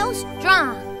 Lulu, so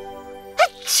strong.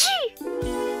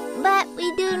 But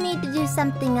we do need to do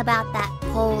something about that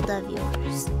cold of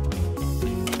yours.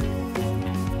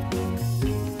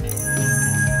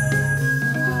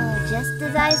 Just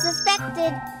as I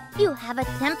suspected, you have a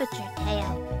temperature,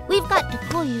 Teo. We've got to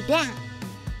cool you down.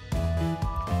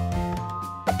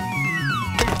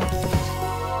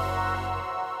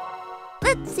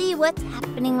 Let's see what's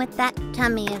happening with that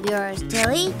tummy of yours,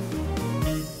 Tilly.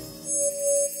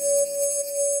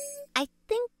 I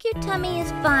think your tummy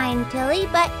is fine, Tilly,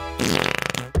 but...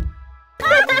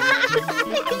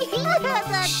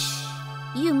 Shh.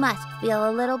 You must feel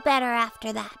a little better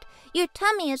after that. Your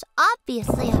tummy is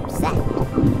obviously upset.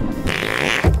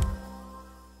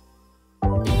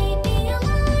 Baby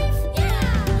alive,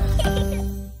 yeah!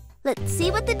 Let's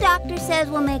see what the doctor says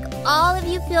will make all of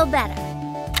you feel better.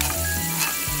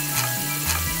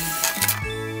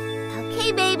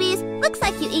 Okay, babies, looks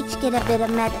like you each get a bit of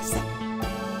medicine.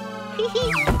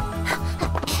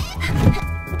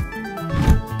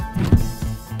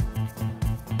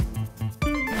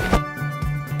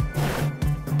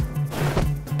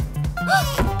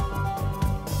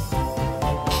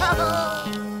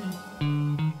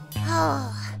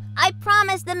 I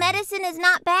promise the medicine is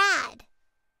not bad.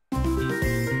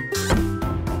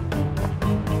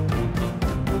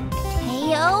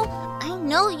 Teo, I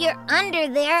know you're under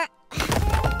there.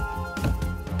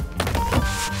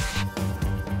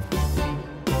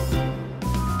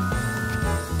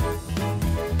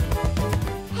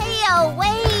 Teo,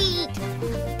 wait!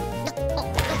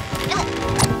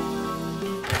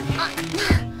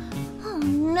 Oh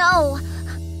no,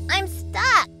 I'm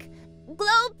stuck.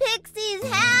 Glo Pixies,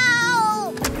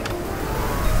 help!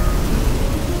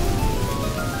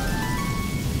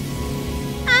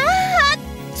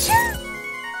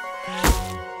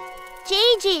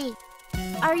 Gigi,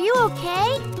 are you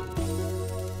okay?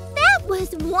 That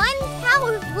was one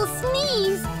powerful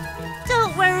sneeze.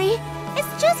 Don't worry,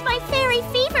 it's just my fairy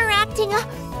fever acting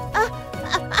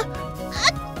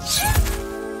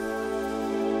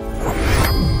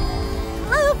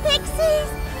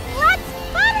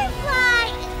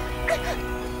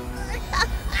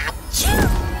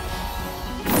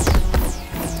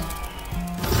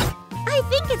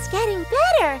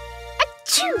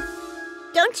Achoo!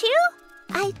 Don't you?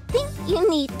 I think you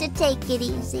need to take it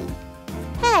easy.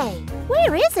 Hey,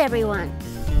 where is everyone?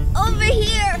 Over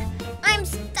here! I'm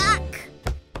stuck!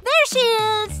 There she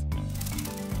is!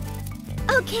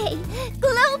 Okay,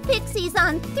 Glo Pixies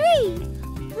on 3.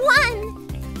 1,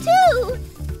 2,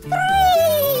 3!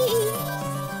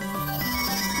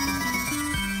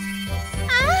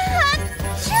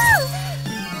 Achoo!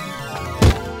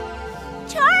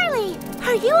 Charlie,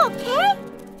 are you okay?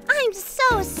 I'm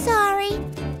so sorry.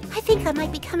 I think I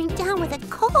might be coming down with a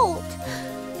cold.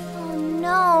 Oh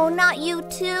no, not you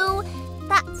too.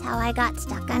 That's how I got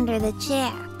stuck under the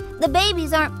chair. The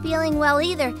babies aren't feeling well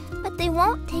either, but they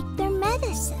won't take their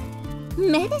medicine.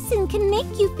 Medicine can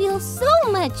make you feel so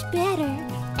much better.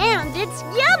 And it's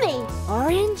yummy!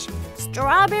 Orange,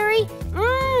 strawberry,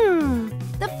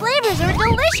 the flavors are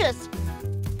delicious.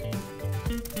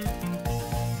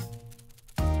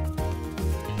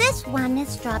 This one is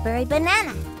strawberry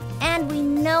banana, and we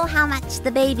know how much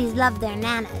the babies love their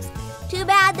nanas. Too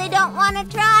bad they don't want to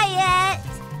try it.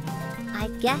 I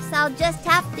guess I'll just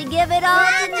have to give it all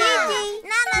to Gigi.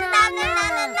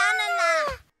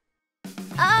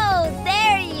 Oh,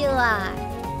 there you are.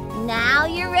 Now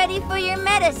you're ready for your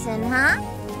medicine, huh?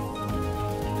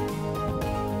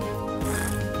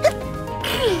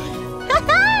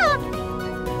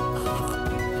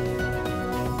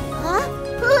 Huh?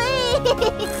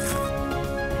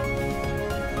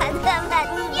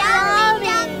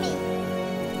 Yummy!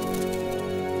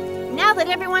 Now that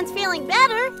everyone's feeling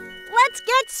better, let's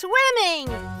get swimming!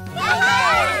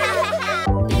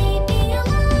 Baby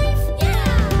alive,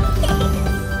 yeah!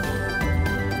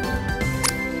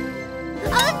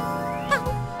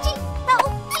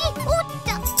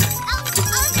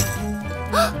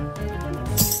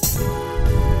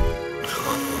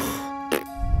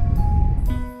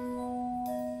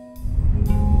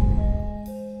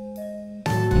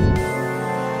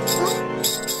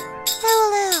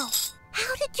 Lulu!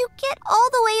 How did you get all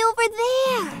the way over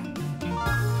there?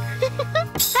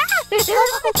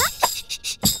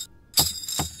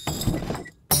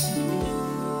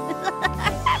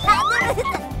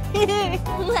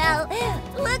 Well,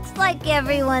 looks like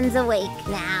everyone's awake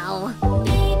now.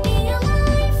 Baby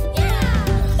alive, yeah!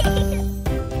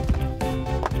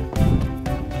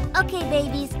 Okay,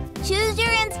 babies, choose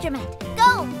your instrument.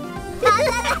 Go!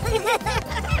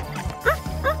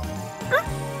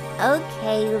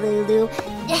 Okay, Lulu.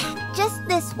 Just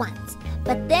this once.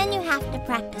 But then you have to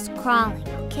practice crawling,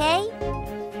 okay?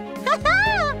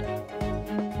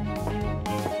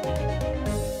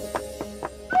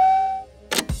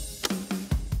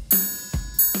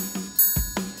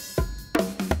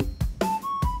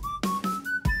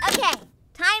 Okay,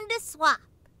 time to swap.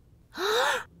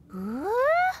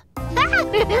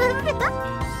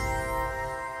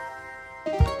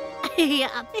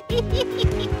 Yeah.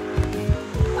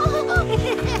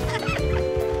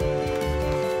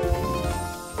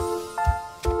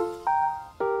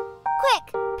 Quick,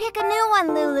 pick a new one,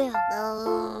 Lulu.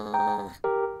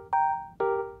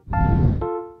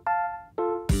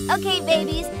 Okay,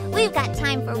 babies, we've got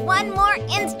time for one more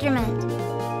instrument.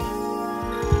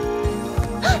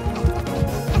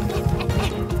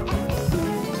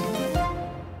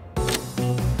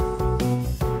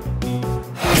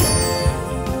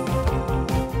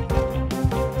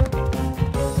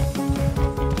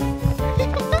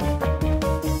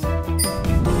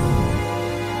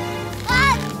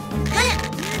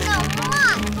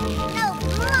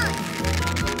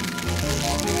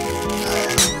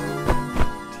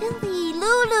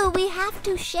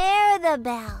 To share the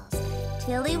bells.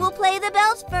 Tilly will play the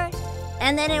bells first,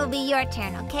 and then it'll be your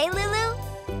turn, okay, Lulu?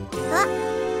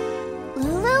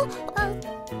 Lulu?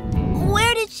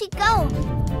 Where did she go?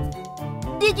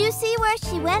 Did you see where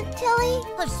she went, Tilly?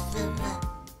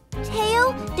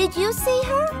 Teo, did you see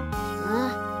her?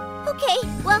 Okay,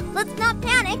 well, let's not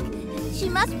panic. She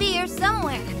must be here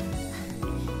somewhere.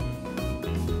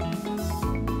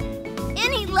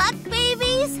 Any luck,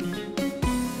 babies?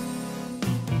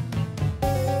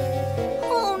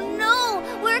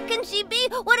 Can she be?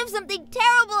 What if something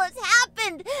terrible has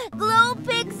happened? Glo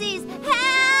Pixies,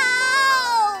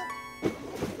 help!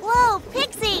 Whoa,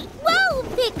 Pixie! Whoa,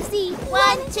 Pixie!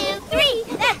 1, 2, 3,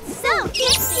 that's so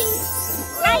Pixie!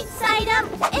 Right side up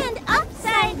and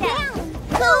upside down.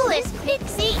 Coolest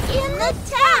Pixie in the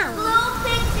town! Glo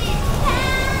Pixies,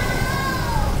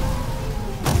 help!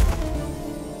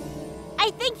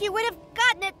 I think you would have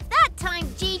gotten it that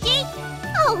time, Gigi.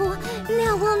 Oh,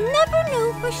 now we'll never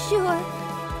know for sure.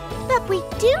 But we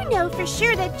do know for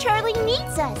sure that Charlie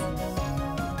needs us.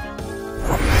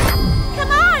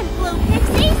 Come on, Glo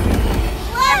Pixies!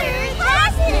 Flutter,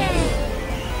 pass it!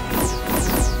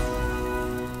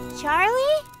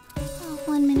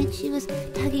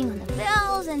 was tugging on the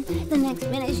bells, and the next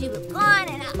minute she was gone,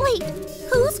 and wait,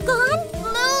 who's gone?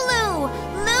 Lulu!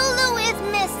 Lulu is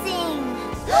missing!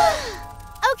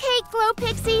 Okay, Glo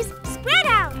Pixies, spread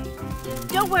out.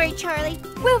 Don't worry, Charlie.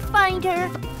 We'll find her.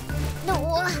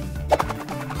 No.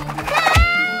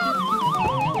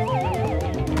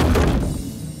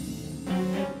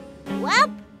 Well,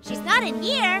 she's not in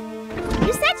here.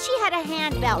 You said she had a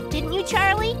handbell, didn't you,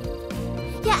 Charlie?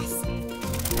 Yes.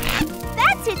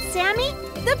 That's it, Sammie.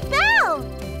 The bell.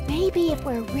 Maybe if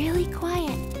we're really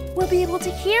quiet, we'll be able to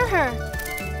hear her.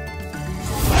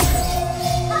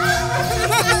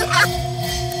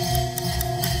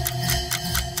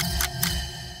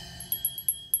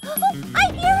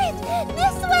 I hear it!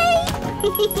 This way!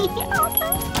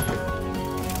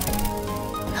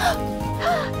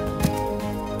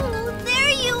 Oh,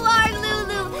 there you are,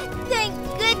 Lulu! Thank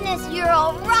goodness you're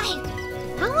all right!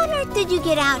 How on earth did you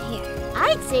get out here?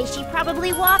 I'd say she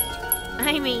probably walked.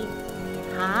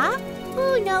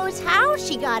 Who knows how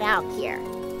she got out here?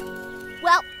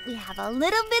 Well, we have a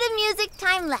little bit of music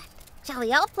time left. Shall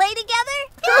we all play together?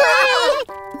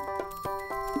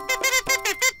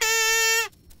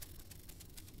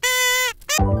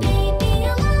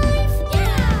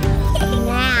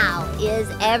 Now, is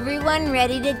everyone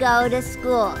ready to go to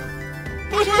school?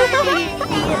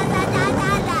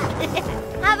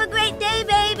 Have a great day,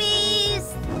 babies!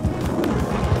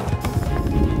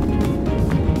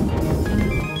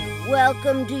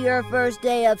 Welcome to your first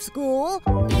day of school.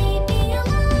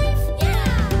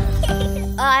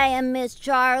 I am Miss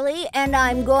Charlie, and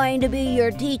I'm going to be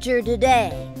your teacher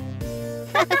today.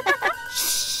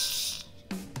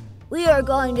 We are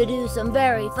going to do some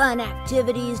very fun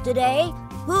activities today.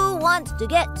 Who wants to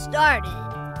get started?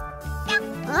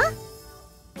 Huh?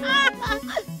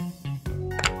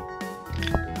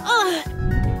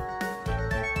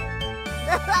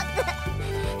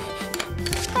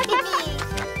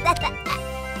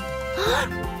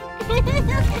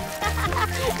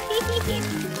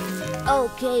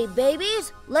 Okay,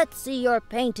 babies, let's see your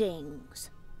paintings.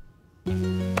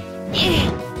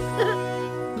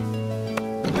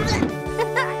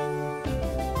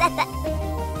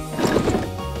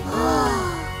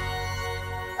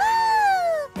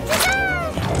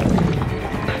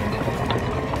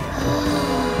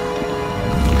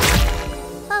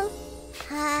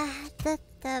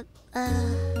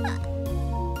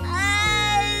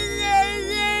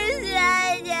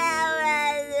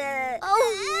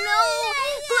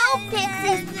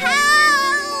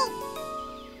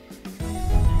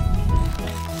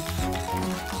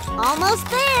 Almost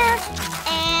there.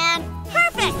 And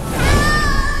perfect.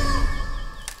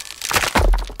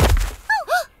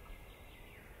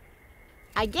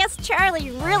 I guess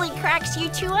Charlie really cracks you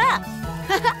two up.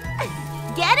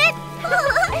 Get it?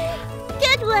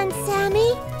 Good one,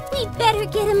 Sammie. We better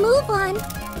get a move on.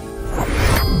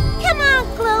 Come on,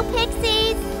 Glo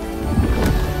Pixies.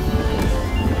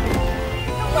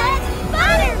 Let's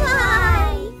butterfly.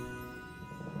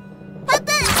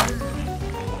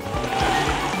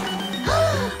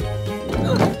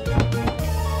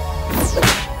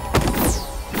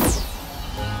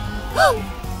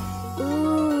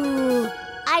 Ooh,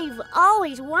 I've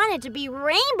always wanted to be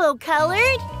rainbow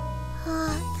colored.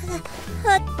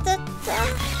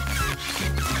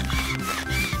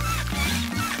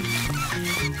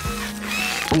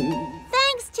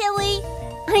 Thanks, Tilly.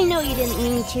 I know you didn't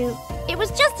mean to. It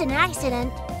was just an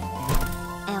accident.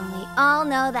 And we all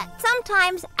know that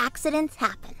sometimes accidents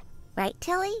happen. Right,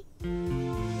 Tilly?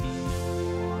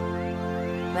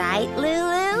 Right,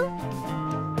 Lulu?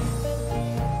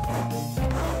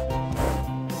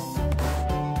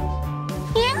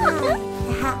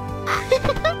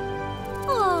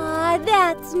 Aw,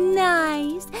 that's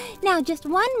nice. Now just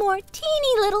one more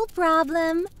teeny little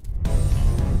problem.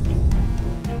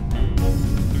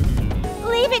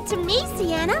 Leave it to me,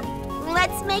 Sienna.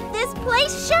 Let's make this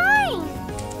place shine.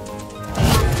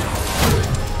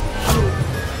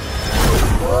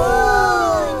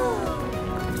 Whoa.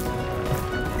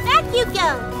 Back you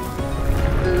go.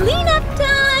 Clean up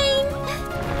time.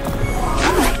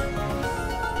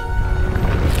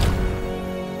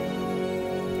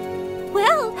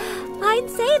 Well, I'd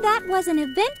say that was an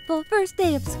eventful first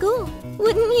day of school,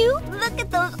 wouldn't you? Look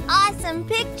at those awesome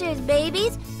pictures,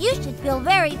 babies. You should feel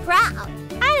very proud.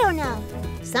 I don't know.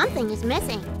 Something is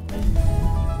missing.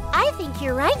 I think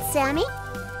you're right, Sammie.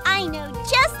 I know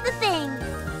just the thing.